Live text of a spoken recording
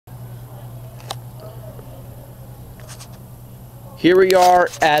Here we are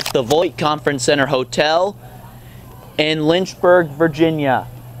at the Voet Conference Center Hotel in Lynchburg, Virginia.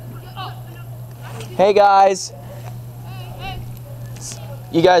 Hey guys,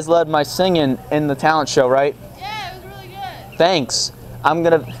 you guys led my singing in the talent show, right? Yeah, it was really good. Thanks.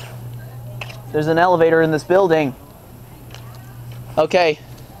 There's an elevator in this building. Okay.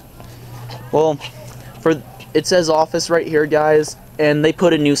 Well, it says office right here, guys, and they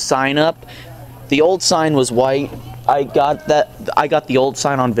put a new sign up. The old sign was white. I got the old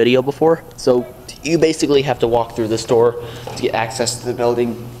sign on video before, so you basically have to walk through this door to get access to the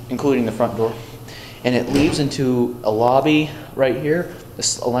building, including the front door. And it leads into a lobby right here,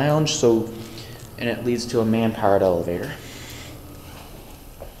 a lounge, and it leads to a man-powered elevator.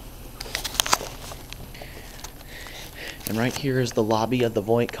 And right here is the lobby of the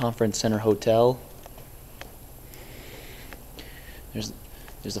Voet Conference Center Hotel. There's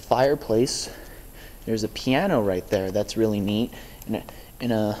a fireplace. There's a piano right there. That's really neat.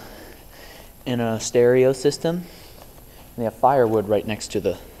 In a stereo system. And they have firewood right next to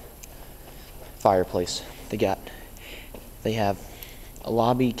the fireplace. They have a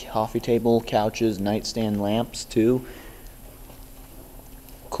lobby, coffee table, couches, nightstand lamps too.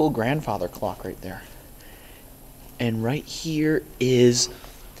 Cool grandfather clock right there. And right here is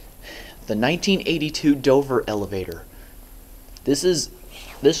the 1982 Dover elevator. This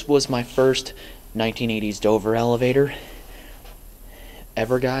was my first 1980s Dover elevator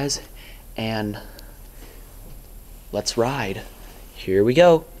ever, guys, and let's ride. Here we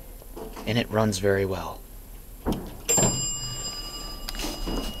go. And it runs very well.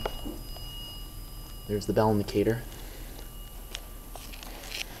 There's the bell indicator.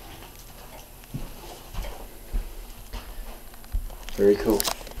 Very cool.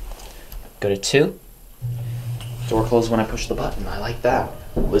 Go to 2. Door closed when I push the button. I like that.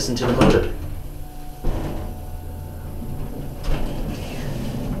 Listen to the motor.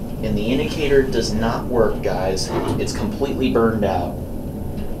 And the indicator does not work, guys. It's completely burned out.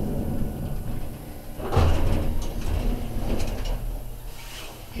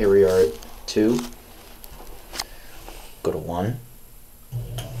 Here we are at 2. Go to 1.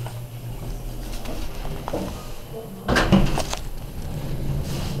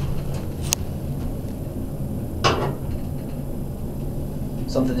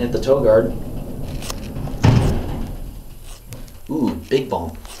 Something hit the tow guard. Ooh, big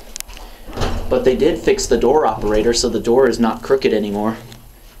bump. But they did fix the door operator, so the door is not crooked anymore.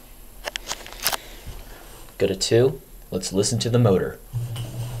 Go to 2. Let's listen to the motor.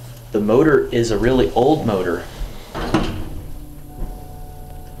 The motor is a really old motor.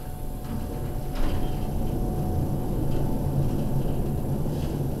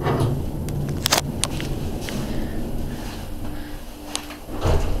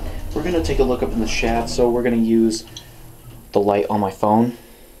 We're going to take a look up in the shaft, so we're going to use the light on my phone.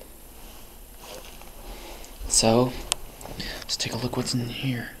 So, let's take a look what's in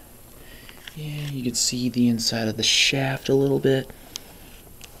here. Yeah, you can see the inside of the shaft a little bit.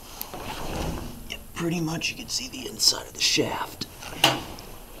 Yeah, pretty much you can see the inside of the shaft.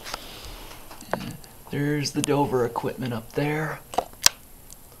 There's the Dover equipment up there.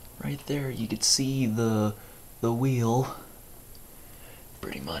 Right there you can see the wheel.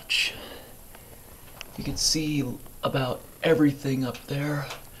 Pretty much. You can see about everything up there.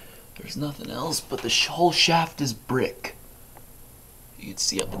 There's nothing else, but the whole shaft is brick. You can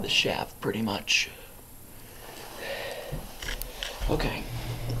see up in the shaft pretty much. Okay.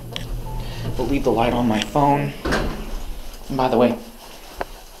 We'll leave the light on my phone. And by the way,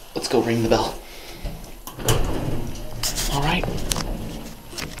 let's go ring the bell. Alright.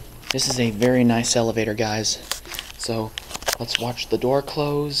 This is a very nice elevator, guys. So, let's watch the door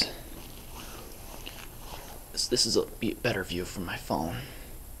close. This is a better view from my phone.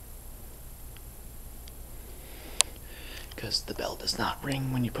 Because the bell does not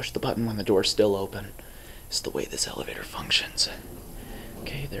ring when you push the button when the door's still open. It's the way this elevator functions.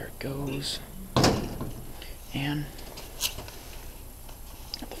 Okay, there it goes. And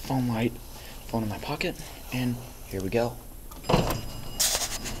got the phone in my pocket, and here we go.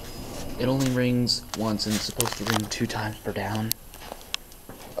 It only rings once and it's supposed to ring 2 times per down.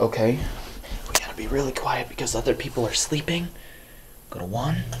 Okay, we gotta be really quiet because other people are sleeping. Go to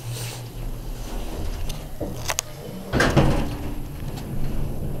 1.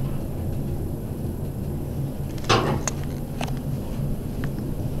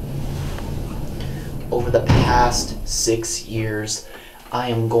 Over the past 6 years, I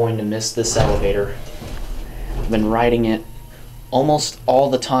am going to miss this elevator. I've been riding it almost all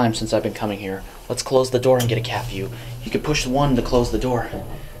the time since I've been coming here. Let's close the door and get a cat view. You can push 1 to close the door.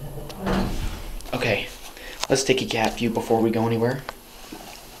 Okay, Let's take a cat view before we go anywhere.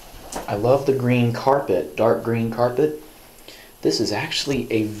 I love the green carpet, dark green carpet. This is actually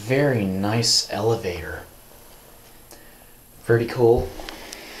a very nice elevator. Pretty cool.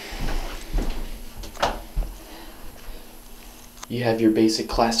 You have your basic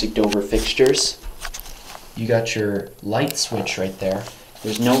classic Dover fixtures. You got your light switch right there.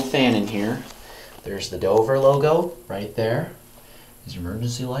 There's no fan in here. There's the Dover logo right there. There's your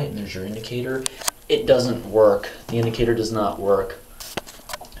emergency light and there's your indicator. It doesn't work. The indicator does not work.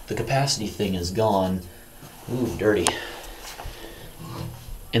 The capacity thing is gone. Ooh, dirty.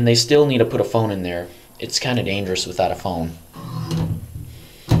 And they still need to put a phone in there. It's kind of dangerous without a phone.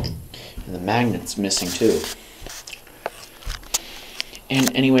 And the magnet's missing too.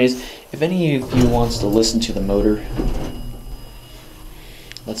 And anyways, if any of you wants to listen to the motor,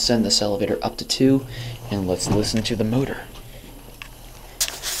 let's send this elevator up to 2 and let's listen to the motor.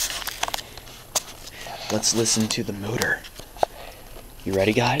 Let's listen to the motor. You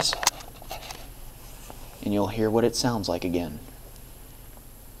ready, guys? And you'll hear what it sounds like again.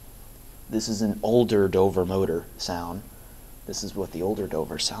 This is an older Dover motor sound. This is what the older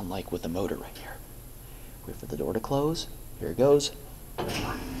Dovers sound like with the motor right here. Wait for the door to close. Here it goes.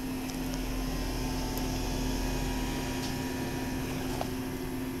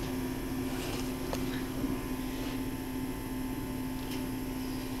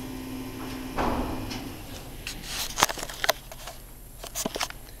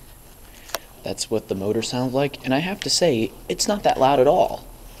 That's what the motor sounds like, and I have to say, it's not that loud at all.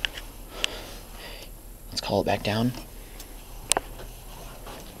 Let's call it back down.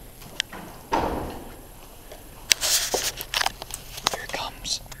 Here it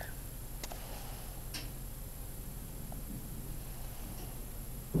comes.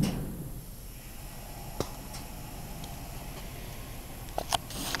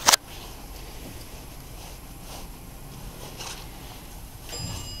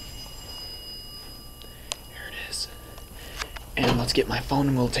 And let's get my phone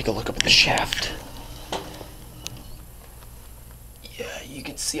and we'll take a look up at the shaft. Yeah, you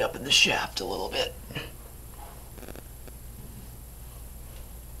can see up in the shaft a little bit.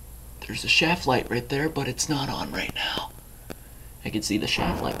 There's a shaft light right there, but it's not on right now. I can see the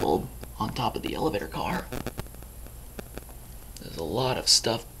shaft light bulb on top of the elevator car. There's a lot of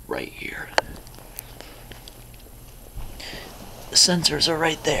stuff right here. The sensors are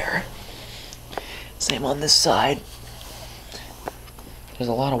right there. Same on this side. There's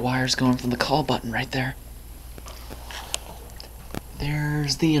a lot of wires going from the call button right there.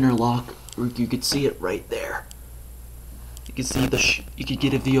 There's the interlock. You could see it right there. You can see you could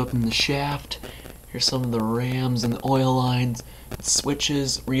get a view up in the shaft. Here's some of the rams and the oil lines,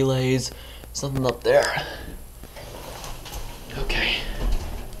 switches, relays, something up there. Okay.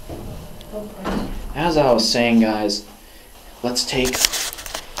 As I was saying, guys, let's take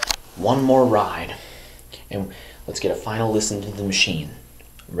one more ride and let's get a final listen to the machine.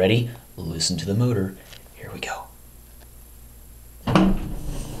 Ready? Listen to the motor. Here we go.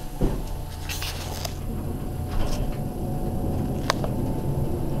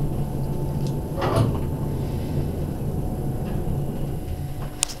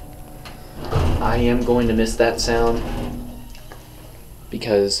 I am going to miss that sound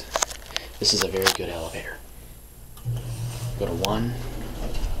because this is a very good elevator. Go to 1.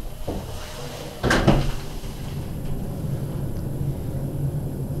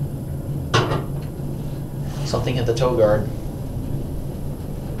 Something hit the tow guard.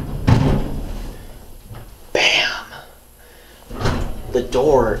 Bam! The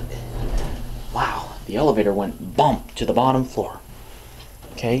door. Wow, the elevator went bump to the bottom floor.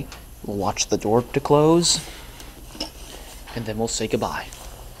 Okay, we'll watch the door to close, and then we'll say goodbye.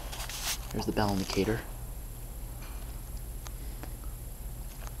 There's the bell indicator.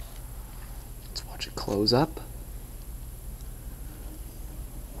 Let's watch it close up.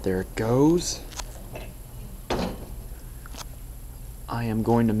 There it goes. I am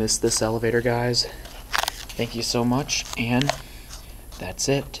going to miss this elevator, guys. Thank you so much, and that's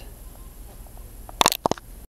it.